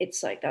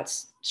 it's like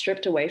that's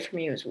stripped away from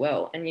you as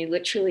well. And you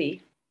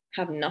literally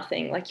have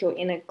nothing. Like you're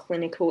in a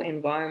clinical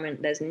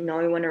environment, there's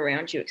no one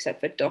around you except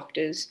for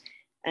doctors.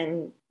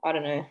 And I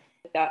don't know,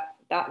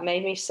 that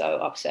made me so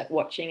upset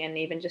watching and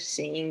even just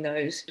seeing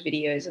those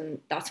videos. And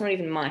that's not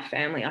even my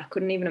family. I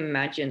couldn't even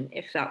imagine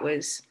if that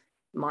was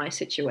my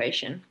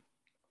situation.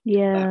 But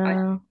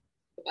Yeah.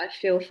 I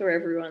feel for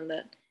everyone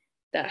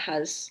that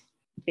has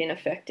been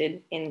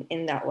affected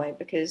in that way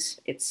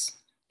because it's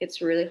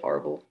really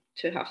horrible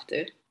to have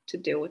to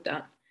deal with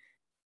that.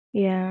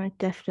 Yeah,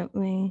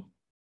 definitely.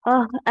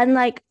 Oh, and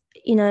like,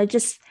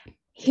 just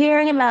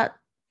hearing about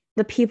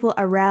the people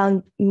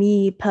around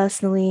me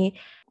personally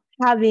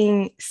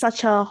having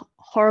such a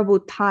horrible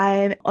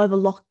time over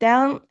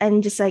lockdown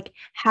and just like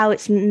how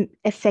it's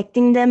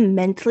affecting them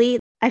mentally.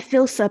 I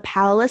feel so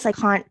powerless. I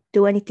can't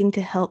do anything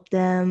to help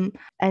them.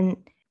 And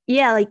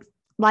yeah,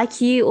 like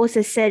you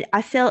also said,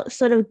 I felt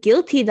sort of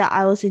guilty that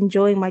I was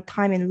enjoying my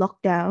time in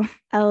lockdown.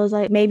 I was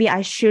like, maybe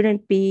I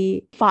shouldn't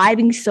be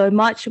vibing so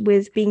much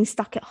with being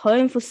stuck at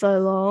home for so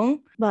long.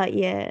 But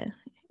yeah,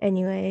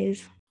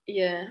 anyways.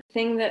 Yeah.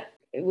 Thing that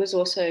it was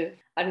also,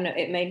 I don't know,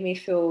 it made me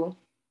feel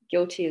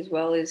guilty as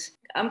well is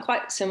I'm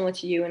quite similar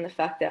to you in the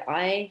fact that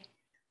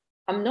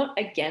I'm not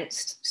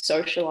against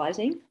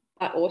socializing,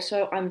 but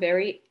also I'm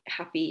very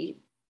happy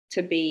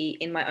to be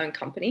in my own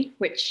company,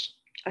 which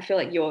I feel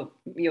like you're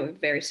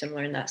very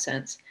similar in that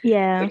sense,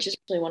 Yeah. which is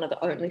really one of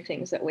the only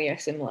things that we are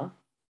similar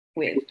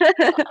with.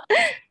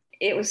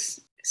 It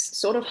was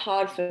sort of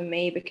hard for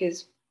me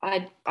because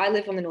I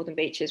live on the Northern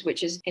Beaches,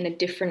 which is in a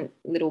different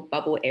little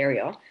bubble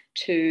area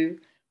to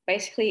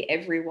basically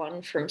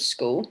everyone from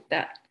school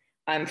that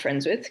I'm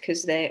friends with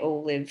because they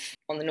all live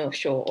on the North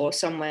Shore or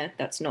somewhere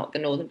that's not the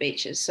Northern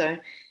Beaches. So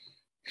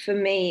for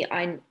me,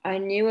 I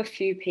knew a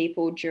few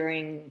people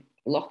during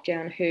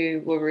lockdown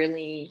who were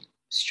really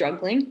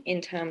struggling in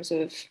terms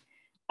of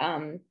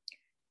um,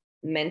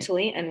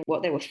 mentally and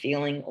what they were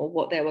feeling or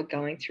what they were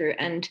going through.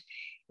 And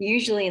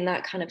usually in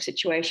that kind of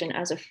situation,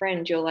 as a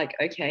friend, you're like,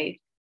 okay,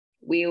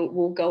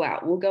 we'll go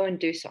out, we'll go and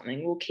do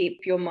something, we'll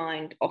keep your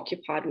mind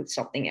occupied with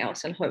something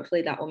else, and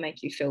hopefully that will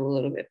make you feel a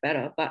little bit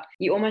better. But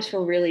you almost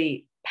feel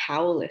really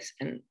powerless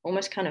and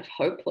almost kind of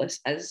hopeless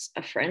as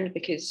a friend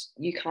because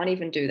you can't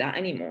even do that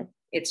anymore.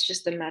 It's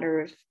just a matter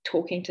of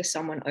talking to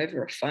someone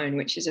over a phone,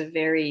 which is a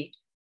very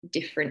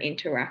different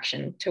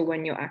interaction to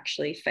when you're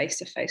actually face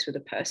to face with a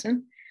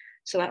person.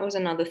 So that was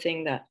another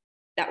thing that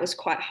was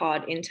quite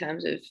hard in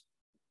terms of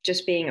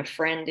just being a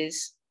friend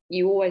is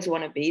you always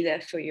want to be there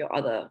for your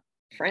other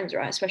friends,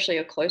 right? Especially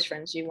your close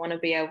friends. You want to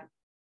be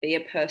a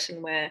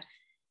person where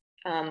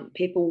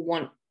people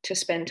want to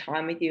spend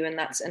time with you, and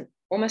that's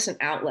almost an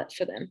outlet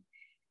for them.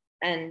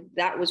 And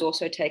that was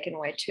also taken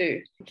away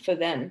too for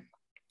them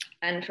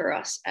and for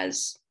us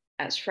as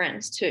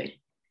friends too,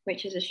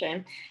 which is a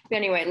shame. But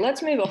anyway,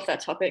 let's move off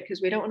that topic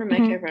because we don't want to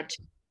make Mhm. everyone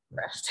too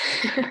depressed.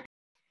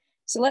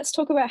 So let's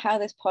talk about how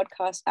this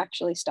podcast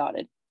actually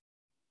started.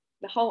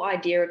 The whole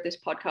idea of this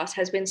podcast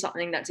has been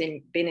something that's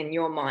been in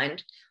your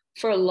mind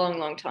for a long,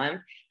 long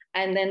time.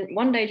 And then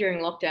one day during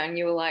lockdown,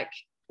 you were like,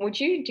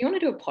 do you want to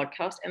do a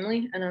podcast,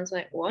 Emily? And I was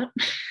like, what?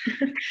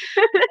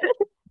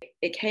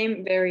 It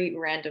came very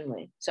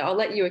randomly. So I'll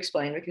let you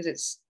explain because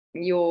it's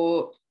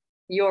your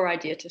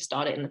idea to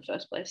start it in the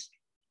first place.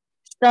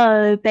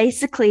 So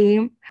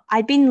basically,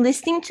 I've been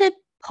listening to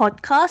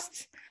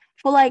podcasts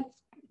for like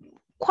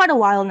quite a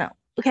while now.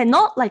 Okay,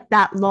 not like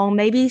that long,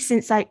 maybe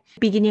since like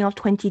beginning of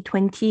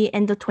 2020,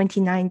 end of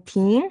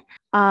 2019.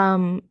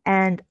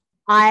 And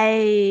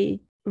I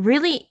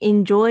really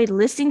enjoyed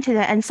listening to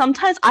that. And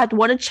sometimes I'd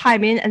want to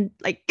chime in and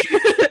like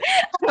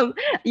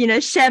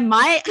share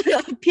my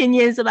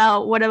opinions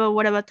about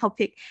whatever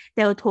topic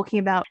they were talking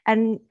about.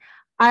 And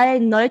I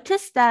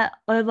noticed that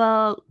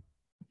over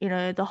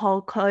the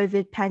whole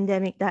COVID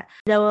pandemic that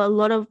there were a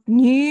lot of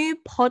new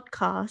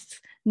podcasts,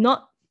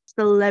 not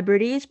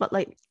celebrities, but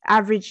like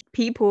average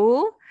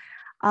people.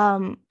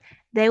 Um,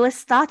 they were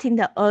starting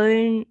their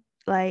own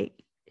like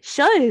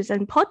shows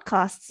and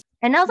podcasts.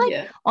 And I was like,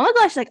 Yeah. oh my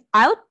gosh, like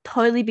I would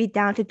totally be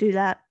down to do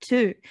that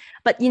too.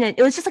 But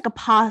it was just like a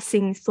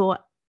passing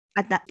thought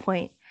at that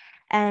point.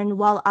 And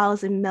while I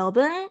was in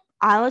Melbourne,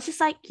 I was just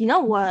like, you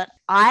know what?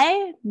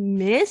 I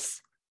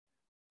miss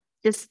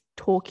just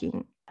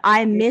talking.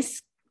 I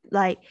miss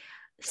like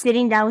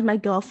sitting down with my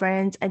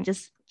girlfriends and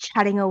just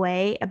chatting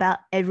away about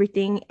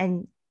everything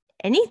and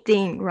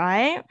anything,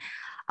 right?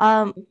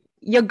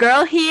 Your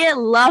girl here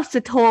loves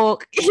to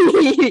talk,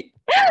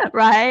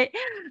 right?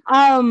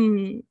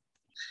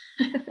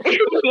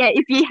 Yeah,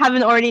 if you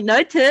haven't already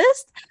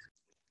noticed.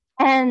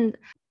 And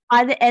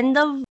by the end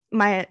of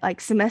my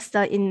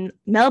semester in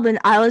Melbourne,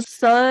 I was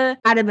so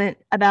adamant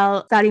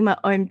about starting my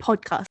own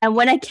podcast. And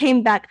when I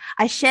came back,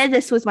 I shared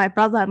this with my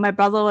brother. My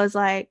brother was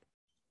like,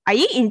 "Are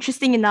you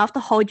interesting enough to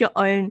hold your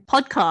own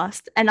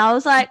podcast?" And I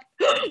was like,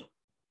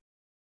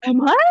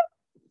 "Am I?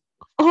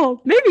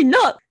 Oh, maybe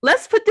not.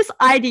 Let's put this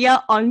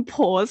idea on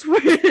pause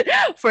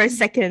for a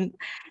second."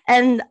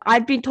 And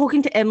I've been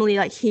talking to Emily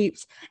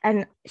heaps,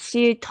 and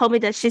she told me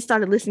that she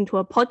started listening to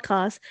a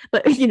podcast,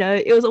 but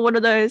it was one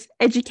of those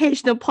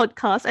educational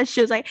podcasts, and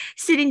she was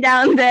sitting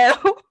down there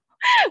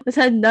with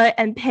her note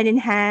and pen in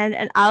hand,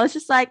 and I was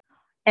just like,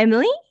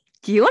 "Emily,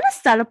 do you want to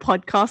start a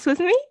podcast with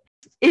me?"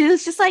 It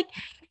was just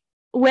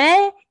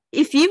where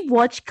if you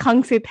watch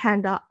Kung Fu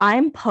Panda,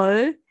 I'm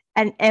Po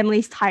and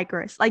Emily's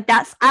Tigress.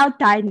 That's our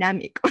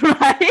dynamic,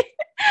 right?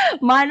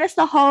 Minus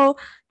the whole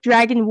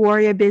Dragon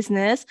Warrior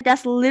business.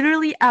 That's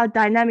literally our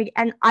dynamic.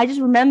 And I just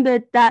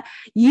remembered that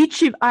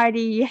YouTube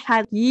idea you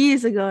had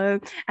years ago.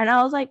 And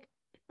I was like,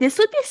 this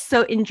would be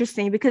so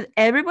interesting because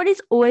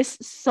everybody's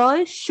always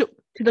so shook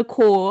to the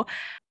core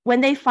when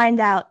they find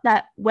out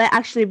that we're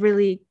actually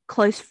really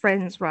close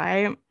friends,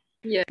 right?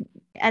 Yeah.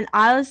 And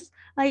I was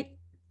like,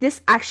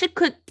 this actually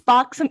could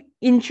spark some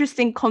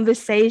interesting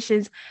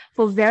conversations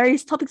for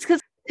various topics.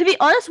 Because to be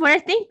honest, when I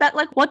think back,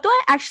 what do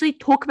I actually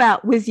talk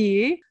about with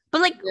you?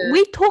 But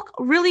we talk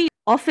really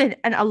often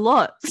and a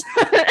lot.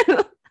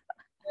 Yeah.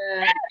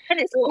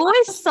 And it's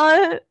always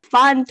so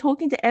fun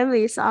talking to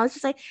Emily. So I was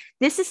just like,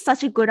 this is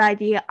such a good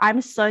idea.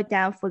 I'm so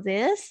down for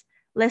this.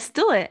 Let's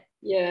do it.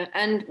 Yeah.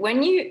 And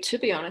to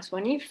be honest,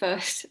 when you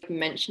first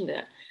mentioned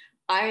it,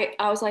 I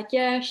was like,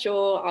 yeah,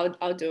 sure,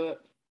 I'll do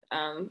it.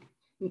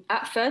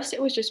 At first,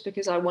 it was just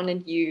because I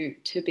wanted you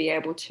to be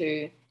able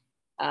to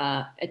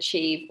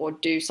achieve or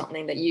do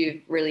something that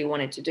you really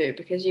wanted to do,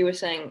 because you were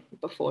saying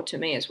before to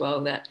me as well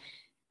that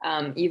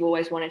you've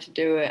always wanted to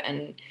do it.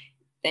 And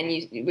then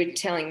you were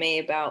telling me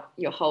about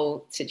your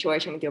whole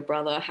situation with your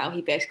brother, how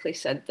he basically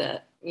said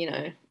that,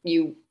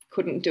 you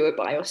couldn't do it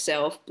by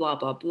yourself, blah,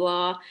 blah,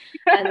 blah.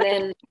 And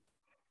then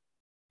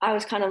I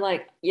was kind of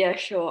like, yeah,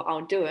 sure,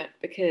 I'll do it,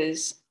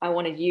 because I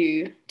wanted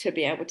you to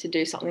be able to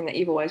do something that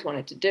you've always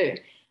wanted to do.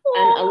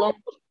 And along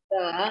with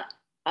that,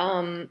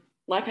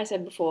 like I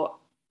said before,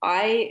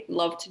 I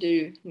love to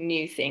do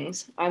new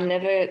things. I'm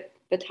never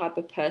the type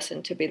of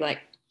person to be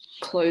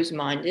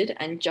closed-minded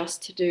and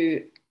just to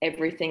do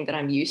everything that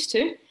I'm used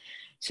to.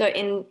 So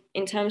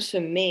in terms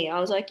for me, I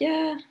was like,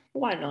 yeah,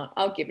 why not?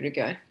 I'll give it a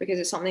go, because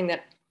it's something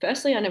that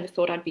firstly I never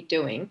thought I'd be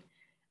doing,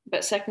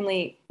 but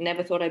secondly,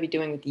 never thought I'd be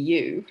doing with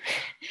you.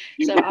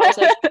 So I was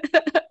like,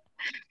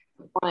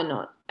 why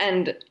not?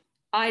 And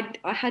I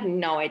had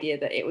no idea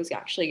that it was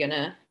actually going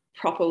to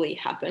properly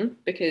happen,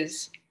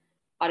 because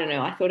I don't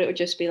know, I thought it would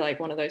just be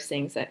one of those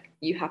things that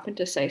you happen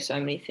to say so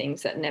many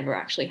things that never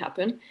actually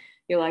happen.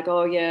 You're like,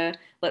 oh yeah,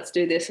 let's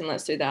do this and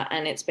let's do that.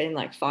 And it's been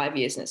 5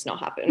 years and it's not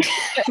happened.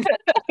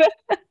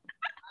 I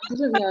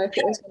didn't know if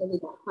it was going to be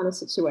that kind of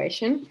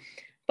situation,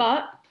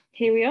 but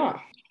here we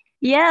are.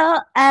 Yeah,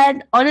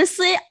 and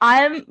honestly,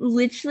 I'm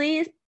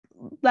literally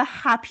the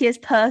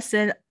happiest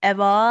person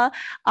ever.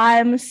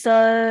 I'm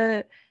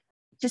so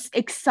just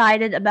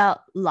excited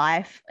about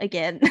life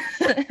again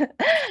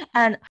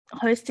and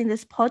hosting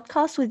this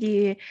podcast with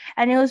you.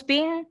 And it was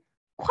been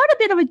quite a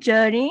bit of a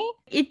journey.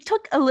 It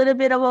took a little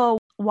bit of a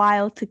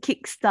while to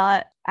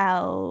kickstart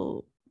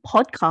our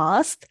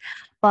podcast,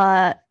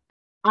 but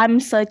I'm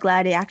so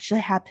glad it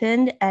actually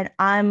happened. And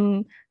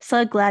I'm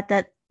so glad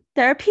that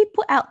there are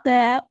people out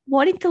there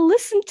wanting to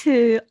listen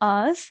to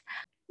us.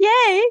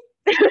 Yay!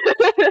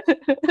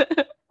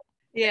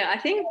 Yeah, I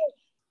think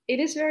it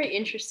is very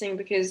interesting,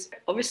 because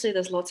obviously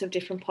there's lots of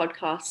different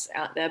podcasts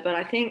out there, but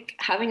I think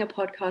having a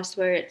podcast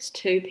where it's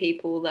two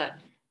people that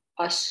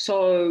are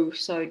so,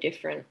 so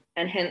different,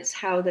 and hence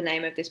how the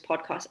name of this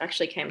podcast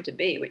actually came to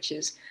be, which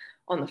is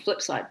On the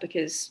Flip Side,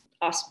 because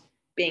us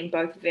being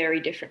both very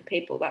different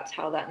people, that's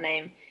how that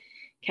name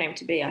came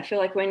to be. I feel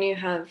like when you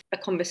have a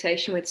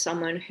conversation with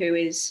someone who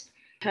is,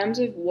 in terms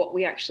of what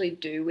we actually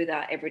do with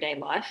our everyday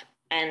life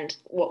and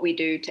what we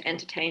do to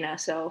entertain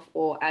ourselves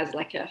or as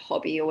a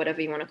hobby or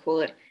whatever you want to call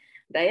it,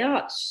 they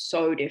are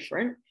so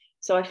different.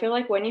 So I feel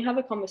like when you have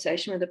a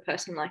conversation with a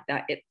person like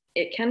that,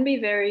 it can be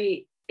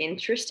very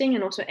interesting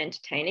and also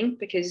entertaining,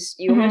 because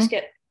you almost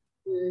get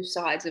two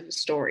sides of a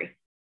story.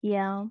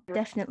 Yeah,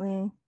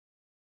 definitely.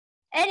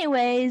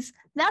 Anyways,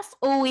 that's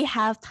all we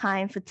have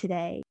time for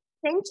today.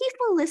 Thank you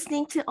for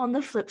listening to On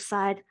the Flip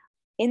Side.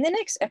 In the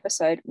next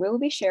episode, we'll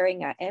be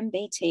sharing our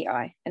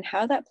MBTI and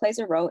how that plays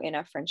a role in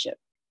our friendship.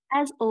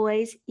 As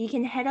always, you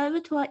can head over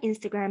to our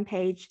Instagram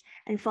page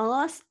and follow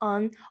us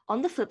on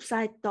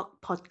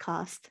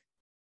ontheflipside.podcast.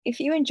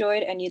 If you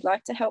enjoyed and you'd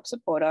like to help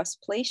support us,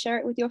 please share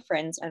it with your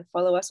friends and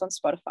follow us on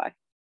Spotify.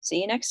 See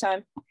you next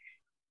time.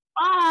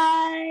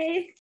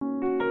 Bye!